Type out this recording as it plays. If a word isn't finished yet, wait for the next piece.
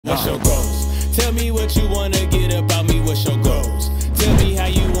What's your goals? Tell me what you wanna get about me. What's your goals? Tell me how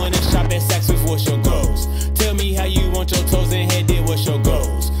you wanna shop at Saks with. What's your goals? Tell me how you want your toes and head did. What's your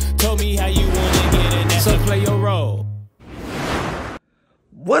goals? Tell me how you wanna get in that. So play your role.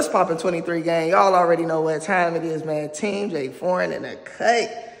 What's poppin' 23 gang? Y'all already know what time it is, man. Team J Foreign in the cut.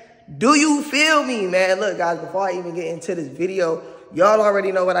 Do you feel me, man? Look, guys, before I even get into this video, y'all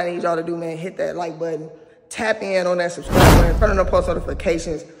already know what I need y'all to do, man. Hit that like button. Tap in on that subscribe button. Turn on the post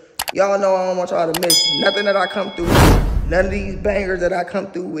notifications. Y'all know I don't want y'all to miss nothing that I come through with. None of these bangers that I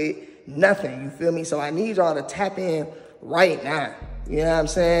come through with. Nothing, you feel me? So I need y'all to tap in right now. You know what I'm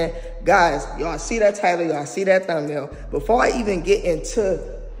saying? Guys, y'all see that title, y'all see that thumbnail. Before I even get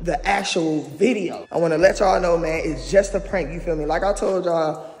into the actual video, I want to let y'all know, man, it's just a prank, you feel me? Like I told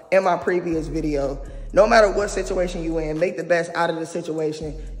y'all in my previous video, no matter what situation you in, make the best out of the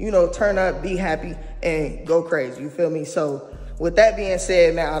situation. You know, turn up, be happy, and go crazy, you feel me? So with that being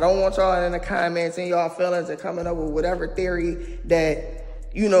said, man, I don't want y'all in the comments and y'all feelings and coming up with whatever theory that,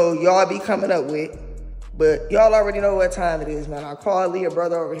 you know, y'all be coming up with. But y'all already know what time it is, man. I called Leah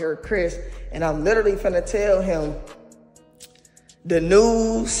brother over here, Chris, and I'm literally finna tell him the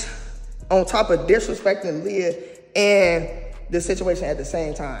news on top of disrespecting Leah and the situation at the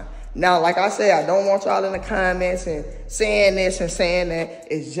same time. Now, like I said, I don't want y'all in the comments and saying this and saying that.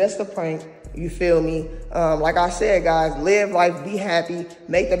 It's just a prank. You feel me? Like I said, guys, live life, be happy,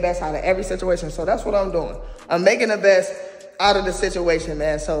 make the best out of every situation. So that's what I'm doing. I'm making the best out of the situation,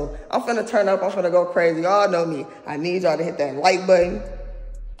 man. So I'm finna turn up. I'm finna go crazy. Y'all know me. I need y'all to hit that like button.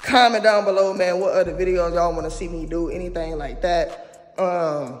 Comment down below, man, what other videos y'all want to see me do, anything like that.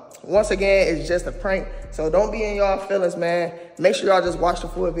 Once again, it's just a prank. So don't be in y'all feelings, man. Make sure y'all just watch the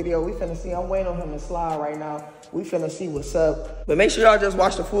full video. We finna see. I'm waiting on him to slide right now. We finna see what's up. But make sure y'all just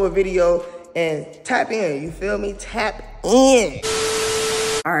watch the full video and tap in. You feel me? Tap in.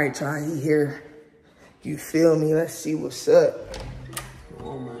 All right, y'all, he here. You feel me? Let's see what's up.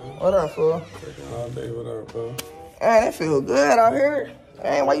 Oh, man. What up, fool? All day, what up, bro? Man, that feel good out here.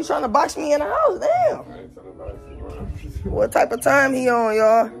 Man, why you trying to box me in the house? Damn. I ain't trying to box you, bro. What type of time he on,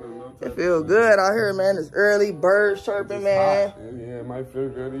 y'all? It feel good out here, man. It's early, birds chirping, man. Yeah, it might feel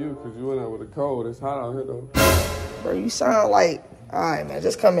good to you because you went out with a cold. It's hot out here, though. Bro, you sound like... All right, man,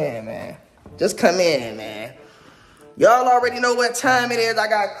 just come in, man. Just come in, man. Y'all already know what time it is. I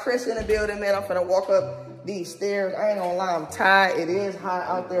got Chris in the building, man. I'm finna walk up these stairs. I ain't gonna lie, I'm tired. It is hot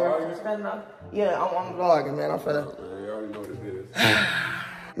out there. Yeah, I'm vlogging, man. I'm finna... Yeah, you already know what it is.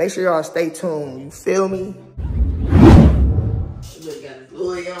 Make sure y'all stay tuned. You feel me? Look, got the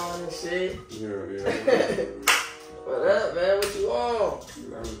Louis on and shit. Yeah. What up, man? What you on?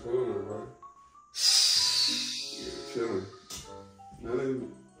 I'm cool, bro. Yeah, chilling.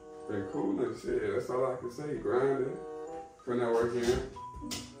 Nothing been cool and shit. That's all I can say. Grinding. Putting that work in.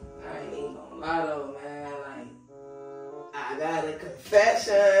 I ain't even gonna lie though, man. Like, I got a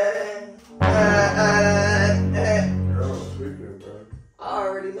confession. Girl, I'm tweaking, bro. I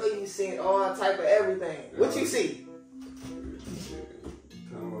already know you seen all type of everything. Yeah. What you see?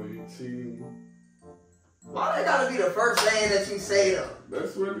 Tell me you cheating. Why that gotta be the first thing that you say though?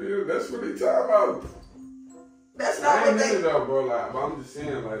 That's what it is. That's what they talk about. That's not what they... I ain't in it though, bro. Like, but I'm just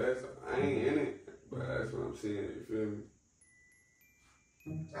saying, like, I ain't in it, but that's what I'm saying. You feel me?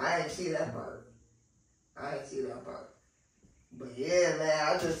 I ain't see that part. But yeah, man,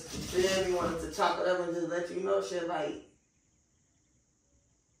 I just really wanted to chop it up and just let you know shit like,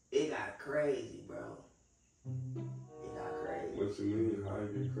 it got crazy, bro. It got crazy. What you mean? How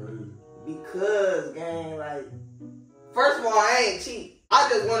it get crazy? Because, gang, like, first of all, I ain't cheat. I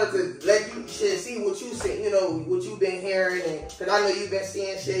just wanted to let you see what you see, you know, what you been hearing, and because I know you've been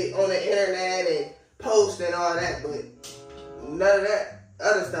seeing shit on the internet and posts and all that, but none of that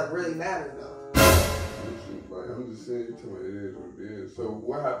other stuff really matters, though. I'm just saying, you tell me it is what it is. So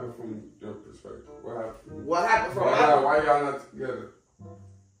what happened from your perspective? What happened from my... Why y'all not together?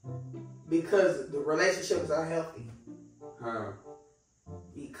 Because the relationship is unhealthy. How?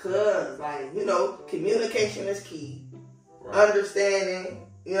 Because, like, you know, communication is key. Right. Understanding,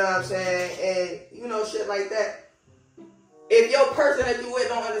 you know what I'm saying? And, you know, shit like that. If your person that you with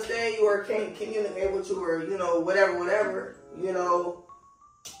don't understand you or can't communicate with you or, you know, whatever, you know,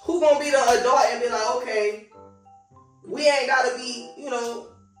 who gonna be the adult and be like, okay, we ain't gotta be, you know,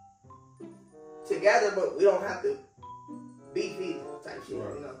 together, but we don't have to be people type shit,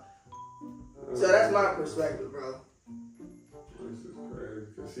 right. You know? So that's my perspective, bro. This is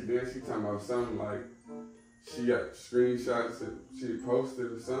crazy. She talking about something like she got screenshots that she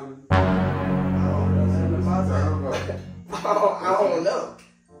posted or something. I don't know.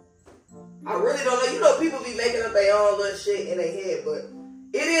 I really don't know. You know, people be making up their own little shit in their head, but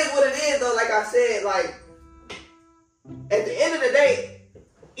it is what it is, though. Like I said, like, at the end of the day,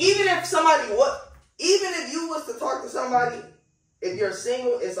 even if you was to talk to somebody, if you're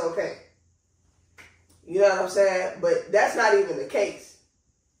single, it's okay. You know what I'm saying? But that's not even the case.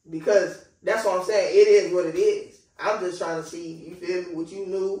 Because that's what I'm saying. It is what it is. I'm just trying to see, you feel me, what you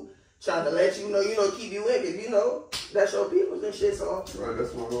knew, trying to let you know, keep you in it, you know, that's your peoples and shit, so. Right,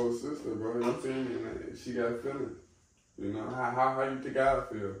 that's my whole sister, bro. You know what I'm saying? She got feelings. You know, how you think I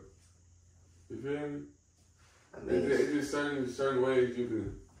feel? You feel me? I mean, it's just certain ways you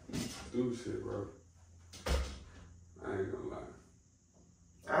can do shit, bro. I ain't gonna lie.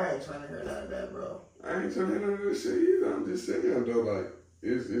 I ain't trying to hear none of that, bro. I ain't trying to hear none of this shit either. I'm just saying, though, like,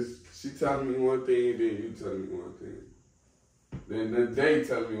 she telling me one thing, then you telling me one thing. Then they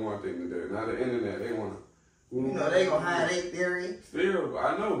telling me one thing today. Now the internet, they wanna. You know, they gonna hide their theory. Still,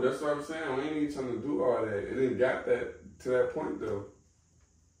 I know, that's what I'm saying. We ain't even trying to do all that. It didn't got that to that point, though.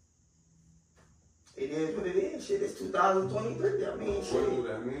 It is what it is. Shit, it's 2023. I mean, shit. What do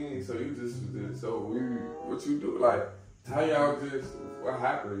that mean? So you what you do? Like, how y'all what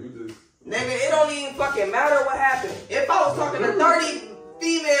happened? You just. Nigga, it don't even fucking matter what happened. If I was talking to 30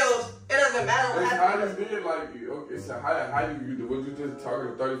 females, it doesn't matter what happened. How you did, like, okay, so how you was you just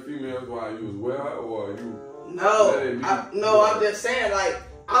talking to 30 females while you was well, or you? No, I'm just saying, like,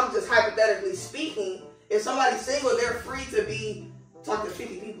 I'm just hypothetically speaking, if somebody's single, they're free to be talking to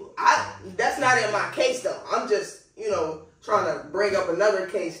 50 people. That's not in my case, though. I'm just, trying to bring up another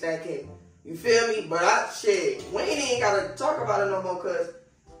case that can, you feel me? But we ain't even got to talk about it no more, because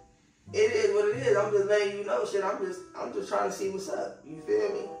it is what it is. I'm just letting you know, shit. I'm just trying to see what's up. You feel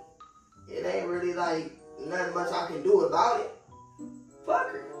me? It ain't really, like, nothing much I can do about it.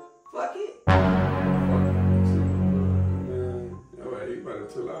 Fuck her. Fuck it. You better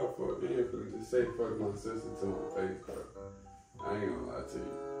chill out, fuck. You ain't finna just say fuck my sister to my face, bro. I ain't gonna lie to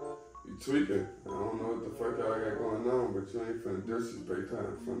you. You tweaking. I don't know what the fuck y'all got going on, but you ain't finna disrespect her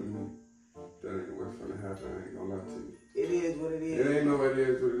in front of me. That ain't what's finna happen. I ain't gonna lie to you. It is what it is. It ain't no it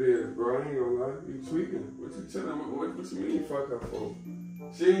is what it is, bro. I ain't gonna lie. You tweaking. What you telling me? What you mean fuck her for?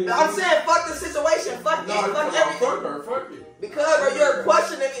 I'm saying fuck the situation. Fuck it. Fuck everything. Fuck her. Fuck it. Because you're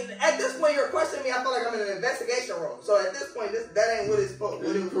questioning me. At this point, you're questioning me. I feel like I'm in an investigation room. So at this point, that ain't what it's supposed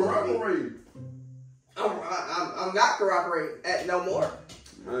to be. Corroborate. I'm not corroborating no more.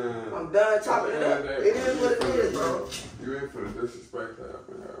 Man, I'm done chopping it up. It is what it is, bro. You ain't finna disrespect her,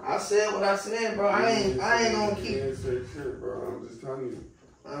 man. I said what I said, bro. I ain't gonna keep. You ain't say shit, bro. I'm just telling you.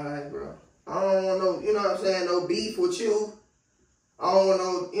 Alright, bro. I don't want no, you know what I'm saying, no beef with you. I don't want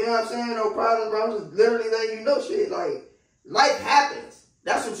no, you know what I'm saying, no problems, bro. I'm just literally letting you know shit. Like, life happens.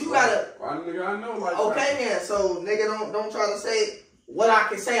 That's what you gotta. Nigga, I know life okay, then. So, nigga, don't try to say what I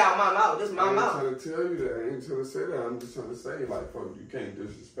can say out my mouth. This is my mouth. I ain't trying to tell you that. I ain't trying to say that. I'm just trying to say, like, fuck, you can't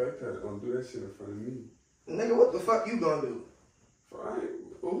disrespect her. Don't do that shit in front of me. Nigga, what the fuck you gonna do?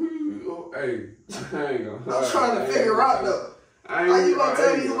 Hey, I ain't gonna. I'm trying to figure out, though. How you gonna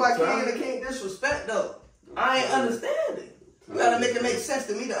tell me who I can and can't disrespect, though? I ain't understanding. You gotta make it make sense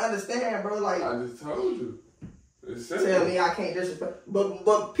to me to understand, bro. Like, I just told you. Tell me I can't disrespect.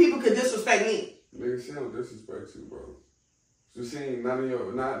 But people can disrespect me. Nigga, she don't disrespect you, bro. So she ain't not in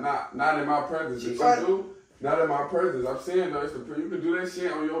my presence. If she do, not in my presence. I'm saying though, you can do that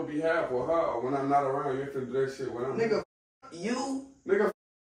shit on your behalf with her, or when I'm not around, you can do that shit when I'm. Nigga, you. Nigga,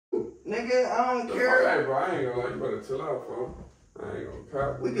 I don't care. Hey, bro, I ain't gonna lie. You better chill out, bro. I ain't gonna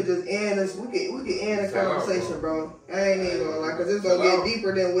cop. We could just end this. We could end the conversation, bro. I ain't even gonna lie, cause it's gonna get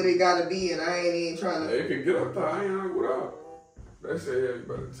deeper than what it gotta be, and I ain't even trying to. Hey, you can get up there. I ain't hung with her. That shit, yeah, you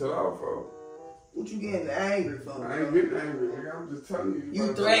better chill out, bro. What you getting angry for? I ain't getting angry, nigga. I'm just telling you.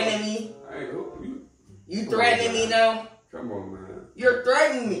 You threatening me? I ain't you. You threatening me now? Come on, man. You're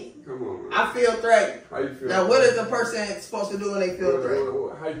threatening me. Come on, man. I feel threatened. How you feel? Now, what is the person supposed to do when they feel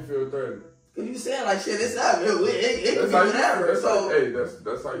threatened? How you feel threatened? Cause you saying like shit, it's up. It could be whatever. So hey,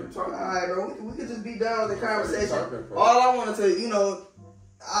 that's how you talk. All right, bro. We could just be done with the conversation. All I wanted to,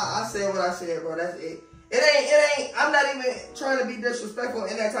 I said what I said, bro. That's it. It ain't. I'm not even trying to be disrespectful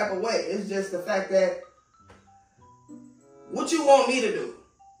in that type of way. It's just the fact that what you want me to do.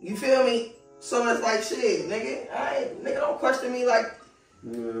 You feel me? So it's like shit, nigga. Nigga, don't question me like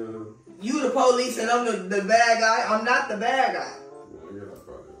you the police and I'm the bad guy. I'm not the bad guy.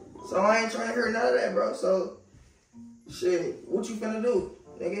 So I ain't trying to hear none of that, bro. So, shit, what you finna do,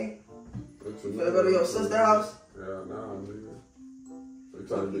 nigga? You finna go to your sister's house? Yeah, nah, nigga. You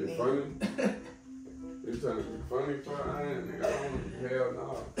trying to be funny? You trying to be funny for I ain't, nigga. Hell no.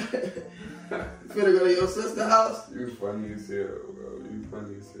 You finna go to your sister's house? You funny as hell, bro. You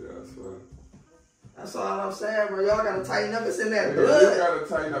funny as hell, I swear. That's all I'm saying, bro. Y'all gotta tighten up. It's in that You blood. gotta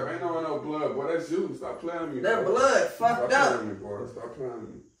tighten up. Ain't no blood, boy. That's you. Stop playing with me. That bro. blood fucked Stop up. playing with me, boy. Stop playing with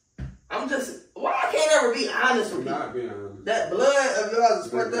me. I'm just, why I can't ever be honest with you? Not being honest. That blood of yours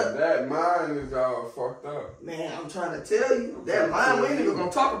is fucked up. That mind is all fucked up. Man, I'm trying to tell you. That mind, we ain't even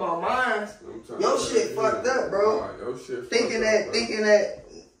gonna talk about minds. Your shit fucked up, bro. Your shit Thinking that,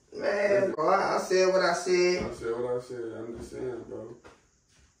 man, bro, I said what I said. I said what I said. I'm just saying, bro.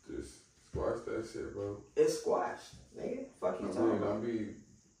 Just squash that shit, bro. It's squashed, nigga. Fuck you talking about. Don't be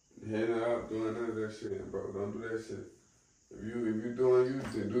heading up doing none of that shit, bro. Don't do that shit. If you doing you,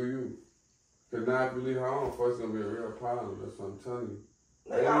 then do you. Cause now if you leave home, first it's gonna be a real problem. That's what I'm telling you.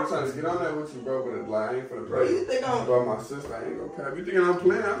 I'm trying to get on that with you, bro, but like, I ain't finna play. You think I'm... Bro, my sister, I ain't gonna pay. You thinking I'm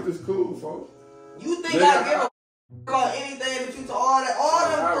playing? I'm just cool, folks. You think I give a about anything that you to all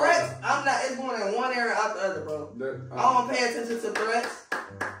them threats? I'm not, it's going in one area out the other, bro. I don't pay attention to threats.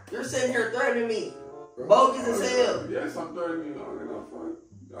 You're sitting here threatening me. Bogus as hell. Yes, I'm threatening you, fuck.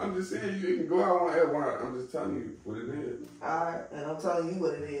 I'm just saying you can go out on one. I'm just telling you what it is. Alright, and I'm telling you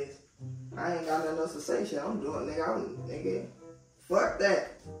what it is. I ain't got nothing else to say, shit. I'm doing, nigga. Fuck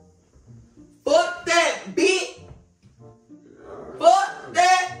that. Fuck that, bitch. Fuck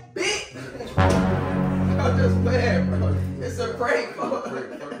that, bitch. I'm just playing, bro. It's a prank, bro.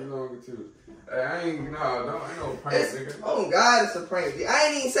 Fuck is wrong with you? Hey, I ain't no prank, nigga. Oh, God, it's a prank. I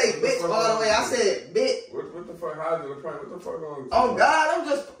ain't even say bitch all the way. I said bitch. What the fuck? How's it a prank? What the fuck wrong with you? Oh, God, I'm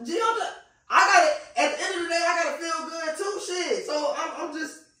just, I got it. At the end of the day, I got to feel good, too, shit. So,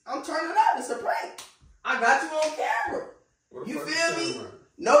 I'm turning up. It's a prank. I got you on camera. You feel me?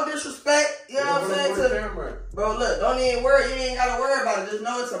 No disrespect. You know what I'm saying? Bro, look, don't even worry. You ain't got to worry about it. Just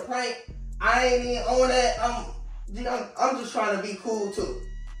know it's a prank. I ain't even on that. I'm just trying to be cool, too.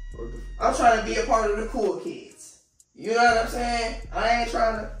 I'm trying to be a part of the cool kids. You know what I'm saying? I ain't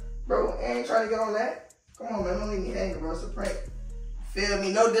trying to get on that. Come on, man. Don't leave me hanging, bro. It's a prank. Feel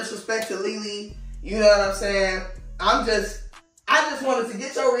me? No disrespect to Lily. You know what I'm saying? I just wanted to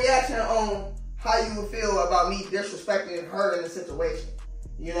get your reaction on how you would feel about me disrespecting her in the situation.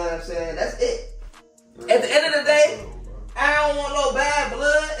 You know what I'm saying? That's it. At the end of the day, I don't want no bad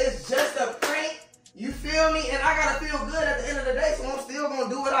blood. It's just a prank. You feel me? And I gotta feel good at the end of the day, so I'm still gonna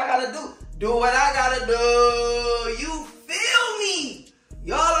do what I gotta do. Do what I gotta do. You feel me?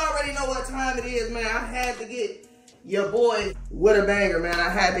 Y'all already know what time it is, man. I had to get your boy with a banger, man. I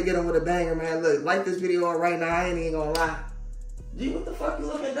had to get him with a banger, man. Look, like this video right now. I ain't even gonna lie. G, what the fuck you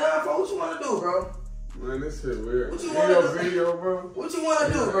looking down for? What you wanna do, bro? Man, this shit weird. What you wanna do? Video, bro? What you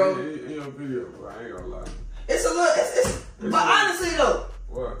wanna do, bro? In your video, bro. I ain't gonna lie. It's a little, but honestly though.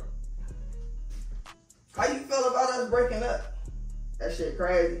 What? How you feel about us breaking up? That shit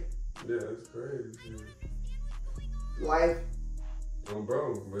crazy. Yeah, it's crazy, man. Life. Oh,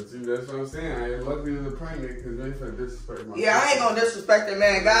 bro, but see, that's what I'm saying. I ain't lucky as a prank because you ain't finna disrespect my Yeah, I ain't gonna disrespect it,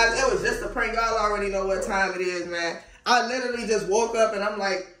 man. Guys, it was just a prank. Y'all already know what time it is, man. I literally just woke up and I'm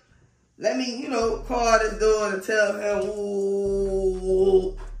like, let me, call this dude and tell him,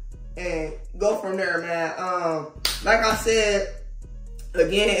 ooh, and go from there, man. Like I said,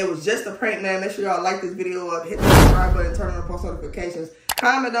 again, it was just a prank, man. Make sure y'all like this video up, hit the subscribe button, turn on post notifications.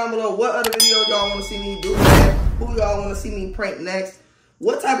 Comment down below what other videos y'all want to see me do, man. Who y'all want to see me prank next?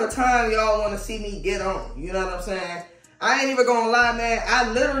 What type of time y'all want to see me get on? You know what I'm saying? I ain't even gonna lie, man.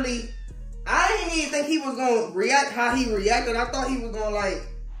 I didn't even think he was gonna react how he reacted. I thought he was gonna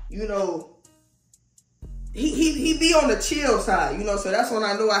he be on the chill side, so that's when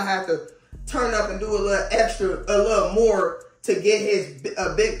I knew I had to turn up and do a little extra, a little more to get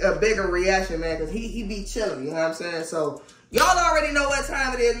a bigger reaction, man, because he be chilling, you know what I'm saying? So y'all already know what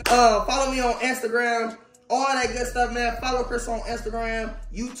time it is. Follow me on Instagram, all that good stuff, man. Follow Chris on Instagram,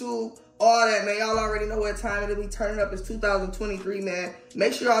 YouTube, all that, man. Y'all already know what time it is. We turning up. It's 2023, man.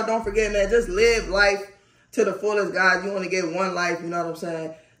 Make sure y'all don't forget, man, just live life to the fullest, guys. You only get one life, you know what I'm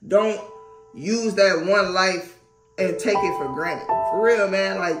saying? Don't use that one life and take it for granted. For real,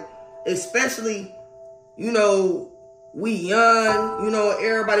 man. Like, especially, we young,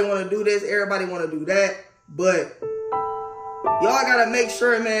 everybody want to do this, everybody want to do that, but y'all got to make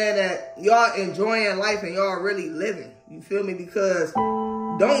sure, man, that y'all enjoying life and y'all really living. You feel me? Because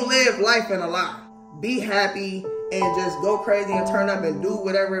don't live life in a lie. Be happy and just go crazy and turn up and do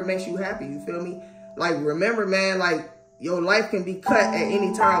whatever makes you happy. You feel me? Like, remember, man, like, your life can be cut at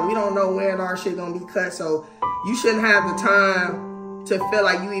any time. We don't know when our shit gonna be cut, so you shouldn't have the time to feel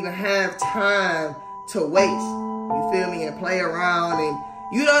like you even have time to waste. You feel me? And play around and,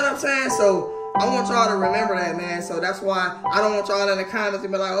 you know what I'm saying? So I want y'all to remember that, man. So that's why I don't want y'all in the comments to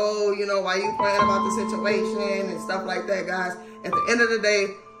be like, oh, why you playing about the situation and stuff like that, guys. At the end of the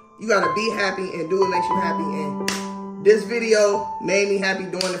day, You gotta be happy and do what makes you happy. And this video made me happy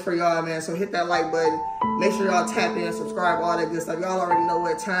doing it for y'all, man. So hit that like button. Make sure y'all tap in, subscribe, all that good stuff. Y'all already know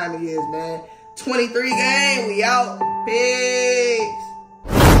what time it is, man. 23 game, we out. Peace.